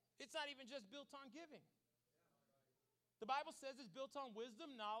 It's not even just built on giving. The Bible says it's built on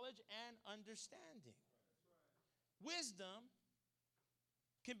wisdom, knowledge, and understanding. Wisdom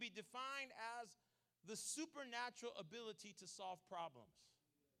can be defined as the supernatural ability to solve problems.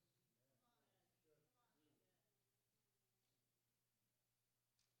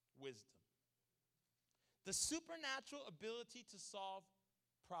 Wisdom. The supernatural ability to solve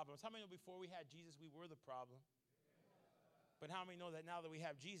problems. How many know before we had Jesus, we were the problem? But how many know that now that we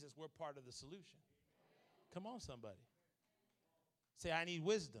have Jesus, we're part of the solution? Come on, somebody. Say, I need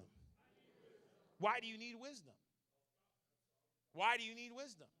wisdom. Why do you need wisdom? Why do you need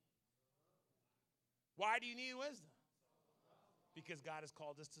wisdom? Why do you need wisdom? Because God has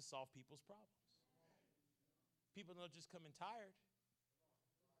called us to solve people's problems. People don't just come in tired.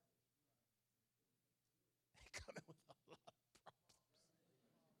 They come in with a lot of problems.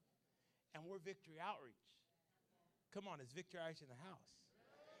 And we're Victory Outreach. Come on, it's Victory Outreach in the house.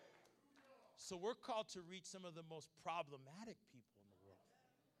 So we're called to reach some of the most problematic people in the world.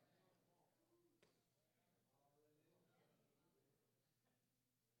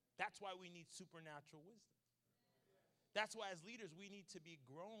 That's why we need supernatural wisdom. That's why as leaders we need to be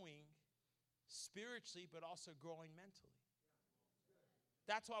growing spiritually but also growing mentally.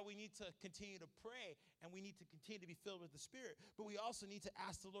 That's why we need to continue to pray and we need to continue to be filled with the Spirit. But we also need to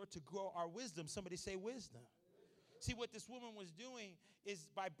ask the Lord to grow our wisdom. Somebody say wisdom. See, what this woman was doing is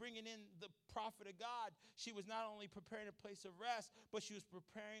by bringing in the prophet of God, she was not only preparing a place of rest, but she was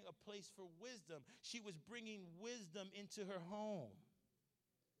preparing a place for wisdom. She was bringing wisdom into her home.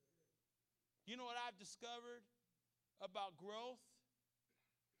 You know what I've discovered about growth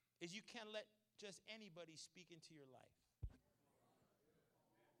is you can't let just anybody speak into your life.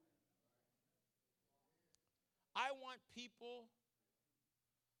 I want people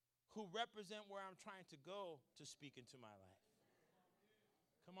who represent where I'm trying to go to speak into my life.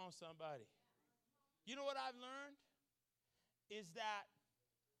 Come on, somebody. You know what I've learned? Is that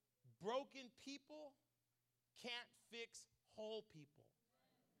broken people can't fix whole people.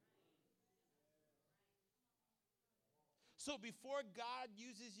 So before God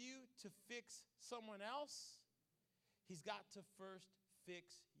uses you to fix someone else, he's got to first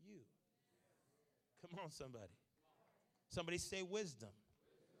fix you. Come on, somebody. Somebody say wisdom.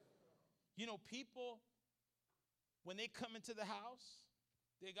 You know, people, when they come into the house,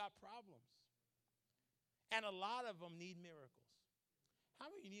 they got problems. And a lot of them need miracles. How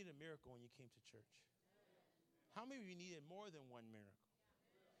many of you needed a miracle when you came to church? How many of you needed more than one miracle?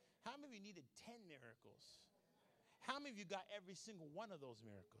 How many of you needed 10 miracles? How many of you got every single one of those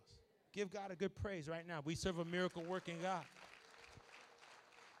miracles? Give God a good praise right now. We serve a miracle-working God.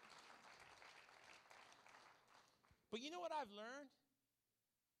 But you know what I've learned?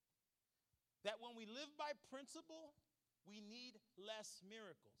 That when we live by principle, we need less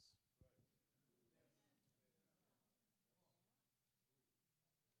miracles.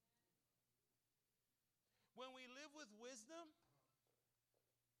 When we live with wisdom,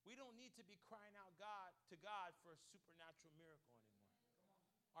 we don't need to be crying out to God for a supernatural miracle anymore.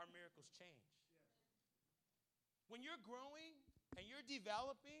 Our miracles change. When you're growing and you're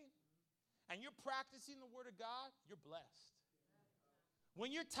developing and you're practicing the Word of God, you're blessed.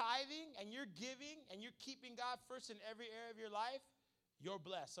 When you're tithing and you're giving and you're keeping God first in every area of your life, you're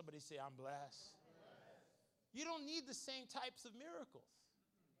blessed. Somebody say, I'm blessed. You don't need the same types of miracles.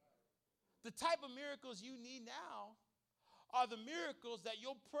 The type of miracles you need now are the miracles that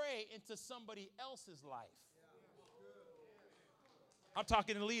you'll pray into somebody else's life. I'm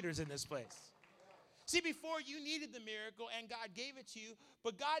talking to leaders in this place. See, before you needed the miracle and God gave it to you,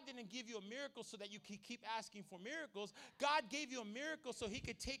 but God didn't give you a miracle so that you could keep asking for miracles. God gave you a miracle so he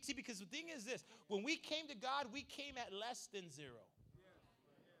could take, see, because the thing is this, when we came to God, we came at less than zero.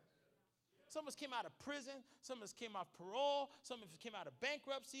 Some of us came out of prison. Some of us came off parole. Some of us came out of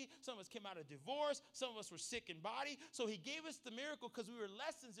bankruptcy. Some of us came out of divorce. Some of us were sick in body. So he gave us the miracle because we were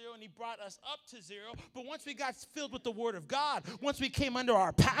less than zero, and he brought us up to zero. But once we got filled with the Word of God, once we came under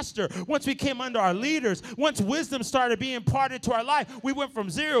our pastor, once we came under our leaders, once wisdom started being imparted to our life, we went from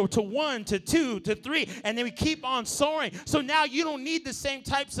 0 to 1 to 2 to 3, and then we keep on soaring. So now you don't need the same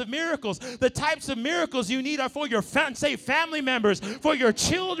types of miracles. The types of miracles you need are for your family members, for your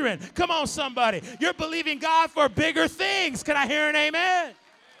children. Come on, somebody. You're believing God for bigger things. Can I hear an amen?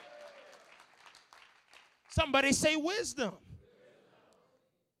 Somebody say wisdom.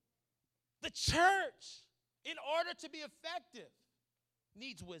 The church, in order to be effective,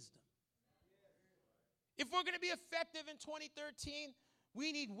 needs wisdom. If we're going to be effective in 2013,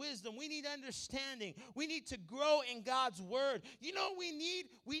 we need wisdom. We need understanding. We need to grow in God's word. You know what we need?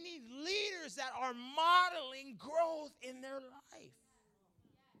 We need leaders that are modeling growth in their life.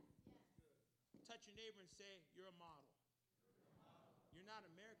 Touch your neighbor and say, you're a model. You're not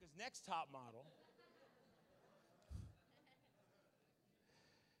America's Next Top Model.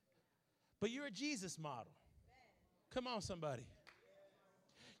 But you're a Jesus model. Come on, somebody.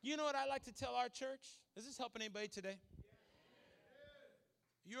 You know what I like to tell our church? Is this helping anybody today?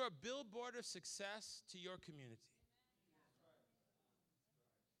 You're a billboard of success to your community.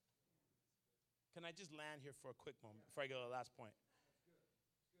 Can I just land here for a quick moment before I go to the last point?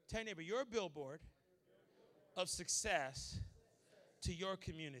 Tell your neighbor, you're a billboard of success to your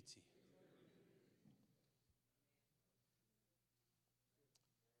community.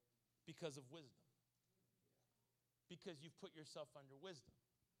 Because of wisdom. Because you've put yourself under wisdom.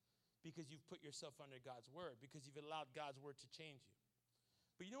 Because you've put yourself under God's word. Because you've allowed God's word to change you.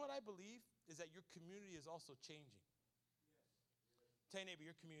 But you know what I believe is that your community is also changing. Tell your neighbor,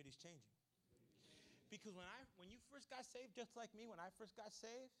 your community is changing. Because when you first got saved, just like me, when I first got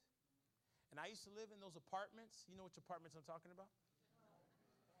saved, and I used to live in those apartments, you know which apartments I'm talking about?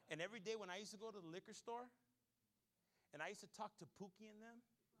 And every day when I used to go to the liquor store, and I used to talk to Pookie and them,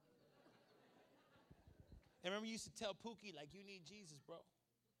 and remember you used to tell Pookie, like, you need Jesus, bro.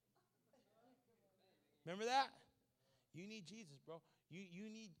 Remember that? You need Jesus, bro. You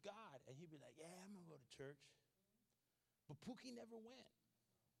need God. And he'd be like, yeah, I'm going to go to church. But Pookie never went.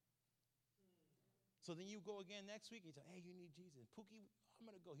 So then you go again next week, and he's like, hey, you need Jesus. Pookie, I'm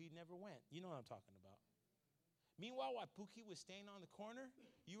going to go. He never went. You know what I'm talking about. Meanwhile, while Pookie was staying on the corner,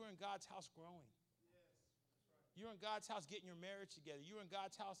 you were in God's house growing. You were in God's house getting your marriage together. You were in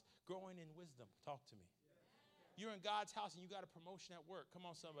God's house growing in wisdom. Talk to me. You're in God's house and you got a promotion at work. Come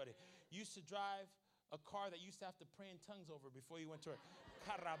on, somebody. You used to drive a car that you used to have to pray in tongues over before you went to work.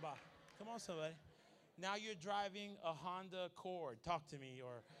 Karaba. Come on, somebody. Now you're driving a Honda Accord. Talk to me.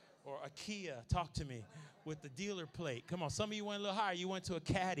 Or a Kia. Talk to me. With the dealer plate. Come on. Some of you went a little higher. You went to a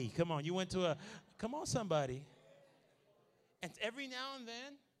Caddy. Come on. You went to a... Come on, somebody. And every now and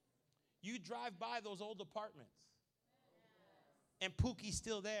then, you drive by those old apartments. And Pookie's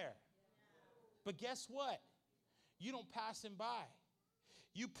still there. But guess what? You don't pass him by.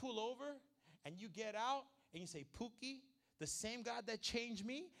 You pull over and you get out and you say, Pookie, the same God that changed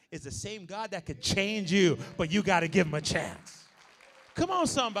me is the same God that could change you, but you got to give him a chance. Come on,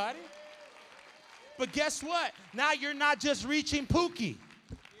 somebody. But guess what? Now you're not just reaching Pookie.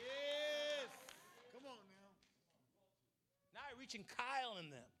 Yes. Come on now. Now you're reaching Kyle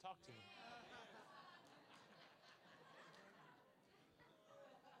and them. Talk to me.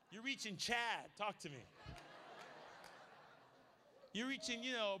 You're reaching Chad. Talk to me. You're reaching,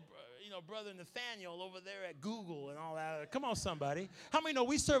 Brother Nathaniel over there at Google and all that. Come on, somebody. How many know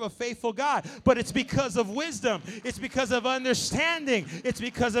we serve a faithful God? But it's because of wisdom. It's because of understanding. It's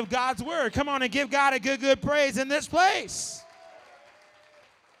because of God's word. Come on and give God a good praise in this place.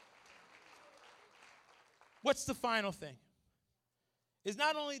 What's the final thing? Is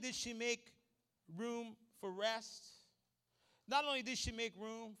not only did she make room for rest, not only did she make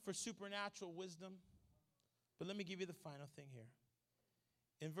room for supernatural wisdom, but let me give you the final thing here.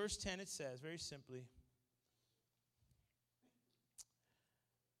 In verse 10, it says, very simply,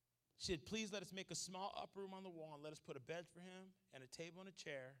 she said, please let us make a small upper room on the wall, and let us put a bed for him, and a table and a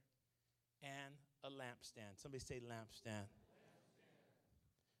chair, and a lampstand. Somebody say lampstand.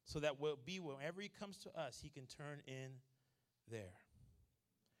 So that whenever he comes to us, he can turn in there.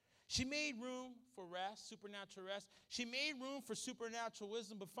 She made room for rest, supernatural rest. She made room for supernatural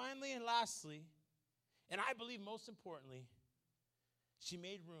wisdom. But finally and lastly, and I believe most importantly, she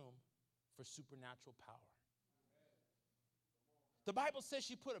made room for supernatural power. The Bible says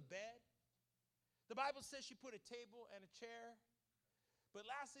she put a bed. The Bible says she put a table and a chair. But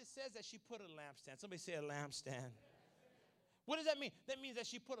lastly, it says that she put a lampstand. Somebody say a lampstand. What does that mean? That means that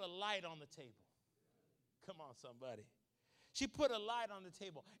she put a light on the table. Come on, somebody. She put a light on the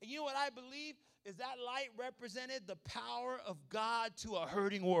table. And you know what I believe is that light represented the power of God to a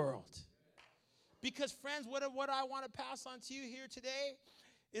hurting world. Because, friends, what I want to pass on to you here today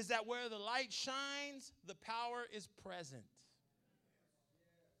is that where the light shines, the power is present.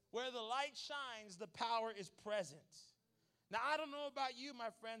 Where the light shines, the power is present. Now, I don't know about you, my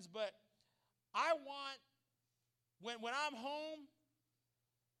friends, but I want, when I'm home,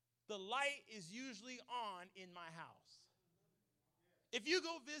 the light is usually on in my house. If you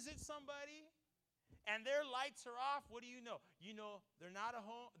go visit somebody and their lights are off, what do you know? You know they're not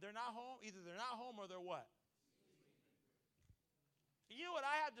home. Either they're not home or they're what? You know what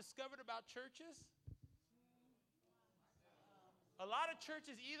I have discovered about churches? A lot of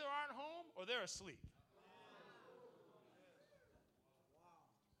churches either aren't home or they're asleep.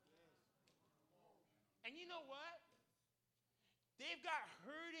 And you know what? They've got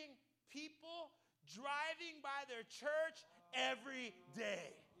hurting people driving by their church every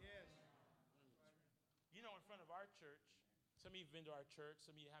day. You know, in front of our church, some of you have been to our church,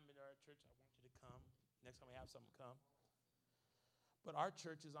 some of you haven't been to our church, I want you to come. Next time we have something, come. But our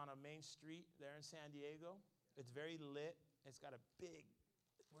church is on a main street there in San Diego. It's very lit. It's got a big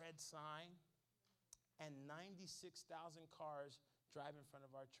red sign. And 96,000 cars drive in front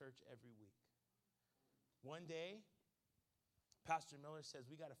of our church every week. One day, Pastor Miller says,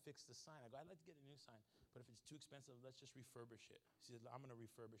 we got to fix the sign. I go, I'd like to get a new sign. But if it's too expensive, let's just refurbish it. He said, I'm going to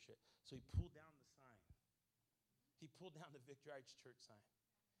refurbish it. So he pulled down the sign. He pulled down the Victory Heights Church sign.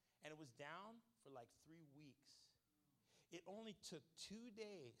 And it was down for like 3 weeks. It only took 2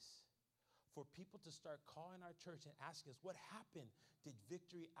 days for people to start calling our church and asking us, what happened? Did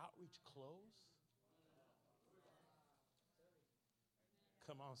Victory Outreach close?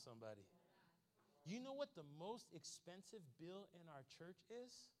 Come on, somebody. You know what the most expensive bill in our church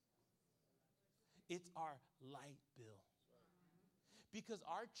is? It's our light bill. Because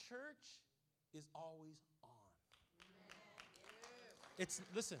our church is always on.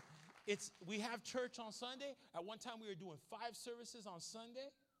 We have church on Sunday. At one time we were doing 5 services on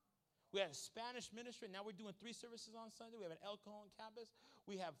Sunday. We had a Spanish ministry. Now we're doing 3 services on Sunday. We have an El Cajon campus.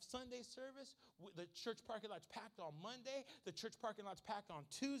 We have Sunday service. The church parking lot's packed on Monday. The church parking lot's packed on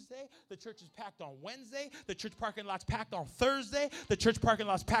Tuesday. The church is packed on Wednesday. The church parking lot's packed on Thursday. The church parking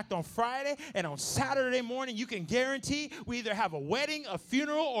lot's packed on Friday. And on Saturday morning, you can guarantee we either have a wedding, a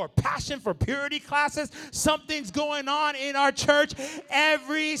funeral, or passion for purity classes. Something's going on in our church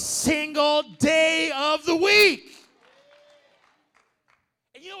every single day of the week.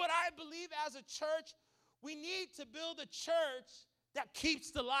 And you know what I believe as a church? We need to build a church that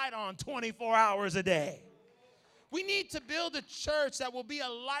keeps the light on 24 hours a day. We need to build a church that will be a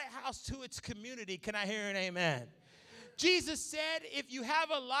lighthouse to its community. Can I hear an amen? Jesus said, if you have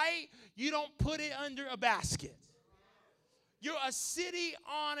a light, you don't put it under a basket. You're a city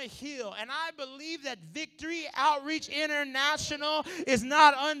on a hill. And I believe that Victory Outreach International is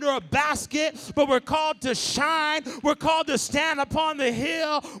not under a basket, but we're called to shine. We're called to stand upon the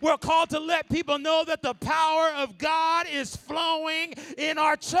hill. We're called to let people know that the power of God is flowing in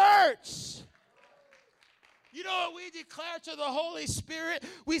our church. You know what we declare to the Holy Spirit?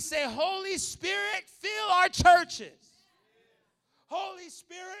 We say, Holy Spirit, fill our churches. Holy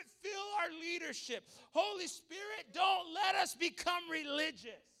Spirit, fill our leadership. Holy Spirit, don't let us become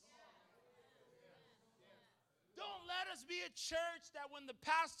religious. Don't let us be a church that when the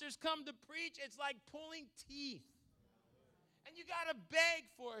pastors come to preach, it's like pulling teeth. And you got to beg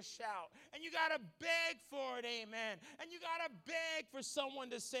for a shout. And you got to beg for it, amen. And you got to beg for someone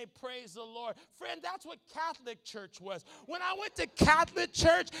to say, praise the Lord. Friend, that's what Catholic church was. When I went to Catholic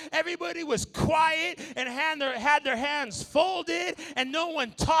church, everybody was quiet and had their hands folded, and no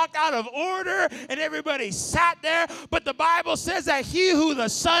one talked out of order, and everybody sat there. But the Bible says that he who the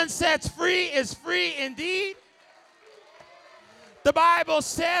Son sets free is free indeed. The Bible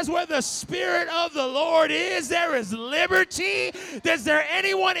says where the Spirit of the Lord is, there is liberty. Is there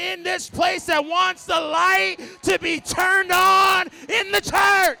anyone in this place that wants the light to be turned on in the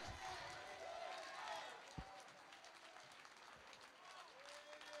church?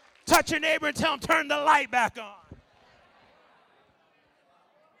 Touch your neighbor and tell him, turn the light back on.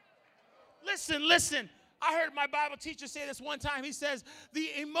 Listen. I heard my Bible teacher say this one time. He says, the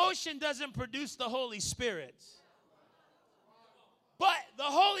emotion doesn't produce the Holy Spirit. But the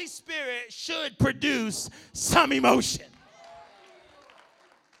Holy Spirit should produce some emotion.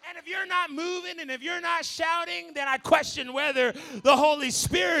 And if you're not moving and if you're not shouting, then I question whether the Holy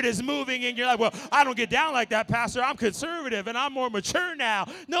Spirit is moving. And you're like, well, I don't get down like that, Pastor. I'm conservative and I'm more mature now.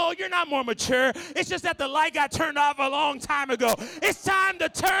 No, you're not more mature. It's just that the light got turned off a long time ago. It's time to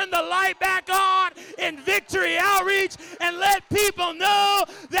turn the light back on in Victory Outreach and let people know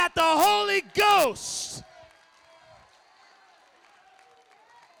that the Holy Ghost,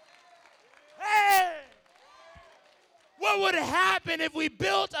 hey, what would happen if we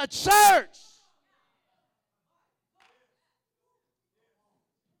built a church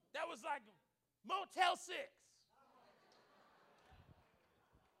that was like Motel 6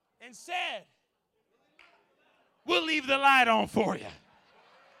 and said, we'll leave the light on for you.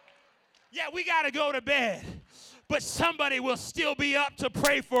 Yeah, we got to go to bed. But somebody will still be up to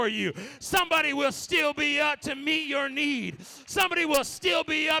pray for you. Somebody will still be up to meet your need. Somebody will still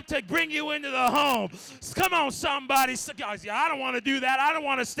be up to bring you into the home. Come on, somebody. I don't want to do that. I don't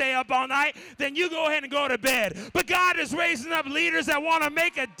want to stay up all night. Then you go ahead and go to bed. But God is raising up leaders that want to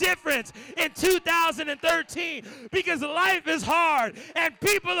make a difference in 2013 because life is hard and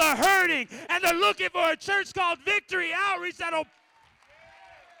people are hurting and they're looking for a church called Victory Outreach that'll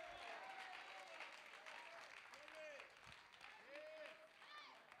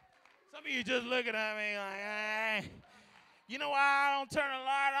Some of you just looking at me like, you know why I don't turn the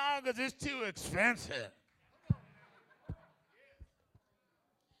light on? Because it's too expensive.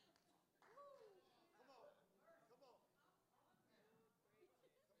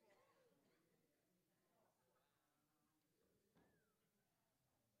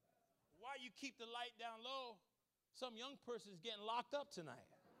 Why you keep the light down low? Some young person is getting locked up tonight.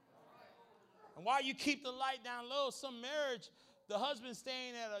 And while you keep the light down low, some marriage, the husband's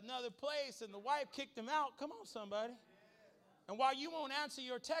staying at another place and the wife kicked him out. Come on, somebody. And while you won't answer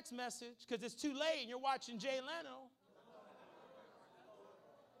your text message because it's too late and you're watching Jay Leno,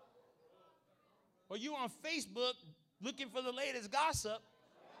 or you on Facebook looking for the latest gossip.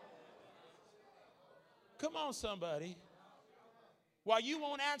 Come on, somebody. While you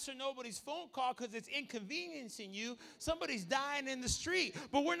won't answer nobody's phone call because it's inconveniencing you, somebody's dying in the street.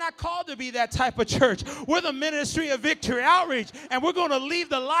 But we're not called to be that type of church. We're the ministry of Victory Outreach, and we're going to leave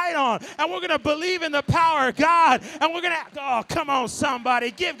the light on, and we're going to believe in the power of God, and we're going to, oh, come on,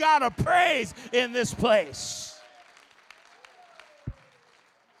 somebody. Give God a praise in this place.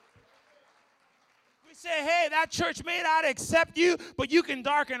 We say, hey, that church may not accept you, but you can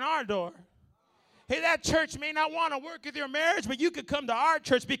darken our door. Hey, that church may not want to work with your marriage, but you could come to our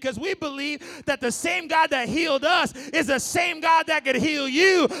church because we believe that the same God that healed us is the same God that could heal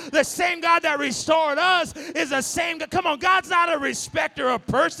you. The same God that restored us is the same God. Come on, God's not a respecter of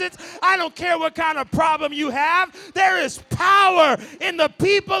persons. I don't care what kind of problem you have. There is power in the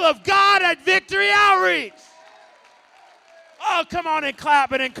people of God at Victory Outreach. Oh, come on and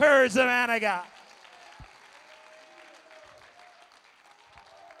clap and encourage the man of God.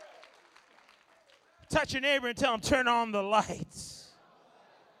 Touch your neighbor and tell him, turn on the lights.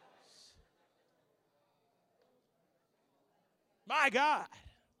 My God.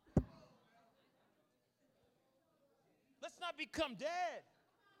 Let's not become dead.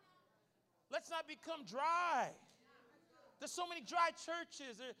 Let's not become dry. There's so many dry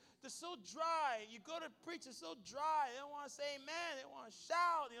churches. They're so dry. You go to preach, it's so dry. They don't want to say amen. They want to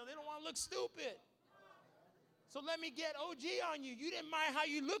shout. They don't want to look stupid. So let me get OG on you. You didn't mind how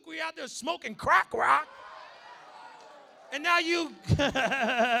you look when you're out there smoking crack rock. And now you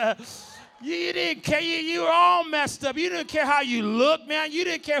didn't care. You were all messed up. You didn't care how you look, man. You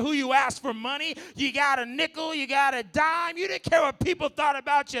didn't care who you asked for money. You got a nickel. You got a dime. You didn't care what people thought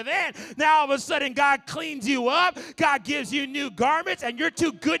about you then. Now all of a sudden God cleans you up. God gives you new garments. And you're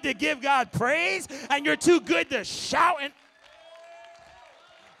too good to give God praise. And you're too good to shout. And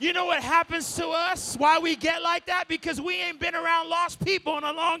You know what happens to us? Why we get like that? Because we ain't been around lost people in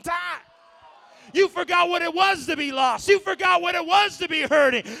a long time. You forgot what it was to be lost. You forgot what it was to be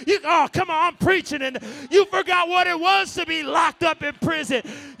hurting. Oh, come on, I'm preaching. And you forgot what it was to be locked up in prison.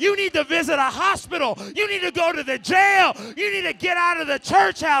 You need to visit a hospital. You need to go to the jail. You need to get out of the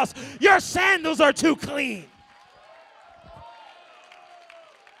church house. Your sandals are too clean.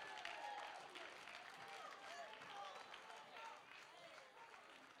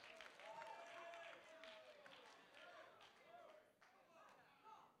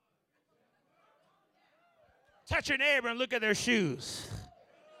 Touch your neighbor and look at their shoes.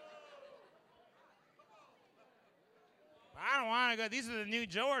 I don't want to go. These are the new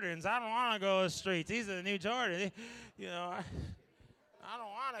Jordans. I don't want to go to the streets. These are the new Jordans. You know, I don't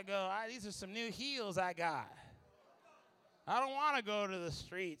want to go. These are some new heels I got. I don't want to go to the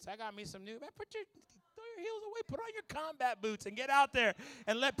streets. I got me some new. Man, throw your heels away. Put on your combat boots and get out there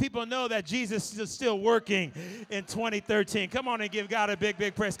and let people know that Jesus is still working in 2013. Come on and give God a big,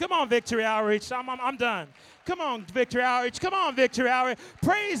 big praise. Come on, Victory Outreach. I'm done. Come on, Victory Outreach. Come on, Victory Outreach.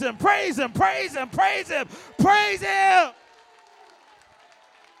 Praise Him, praise Him, praise Him, praise Him, praise Him.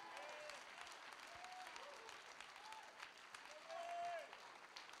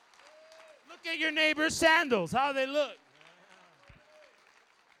 Look at your neighbor's sandals. How they look.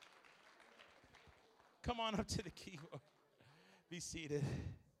 Come on up to the keyboard. Be seated.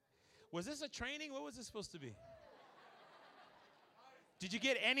 Was this a training? What was this supposed to be? Did you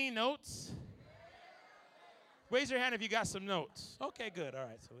get any notes? Raise your hand if you got some notes. Okay, good. All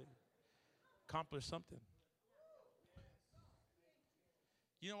right. So we accomplished something.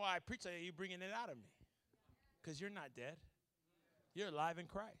 You know why I preach that? You're bringing it out of me. Because you're not dead. You're alive in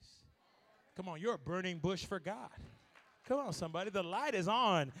Christ. Come on, you're a burning bush for God. Come on, somebody. The light is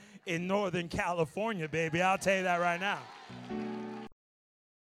on in Northern California, baby. I'll tell you that right now.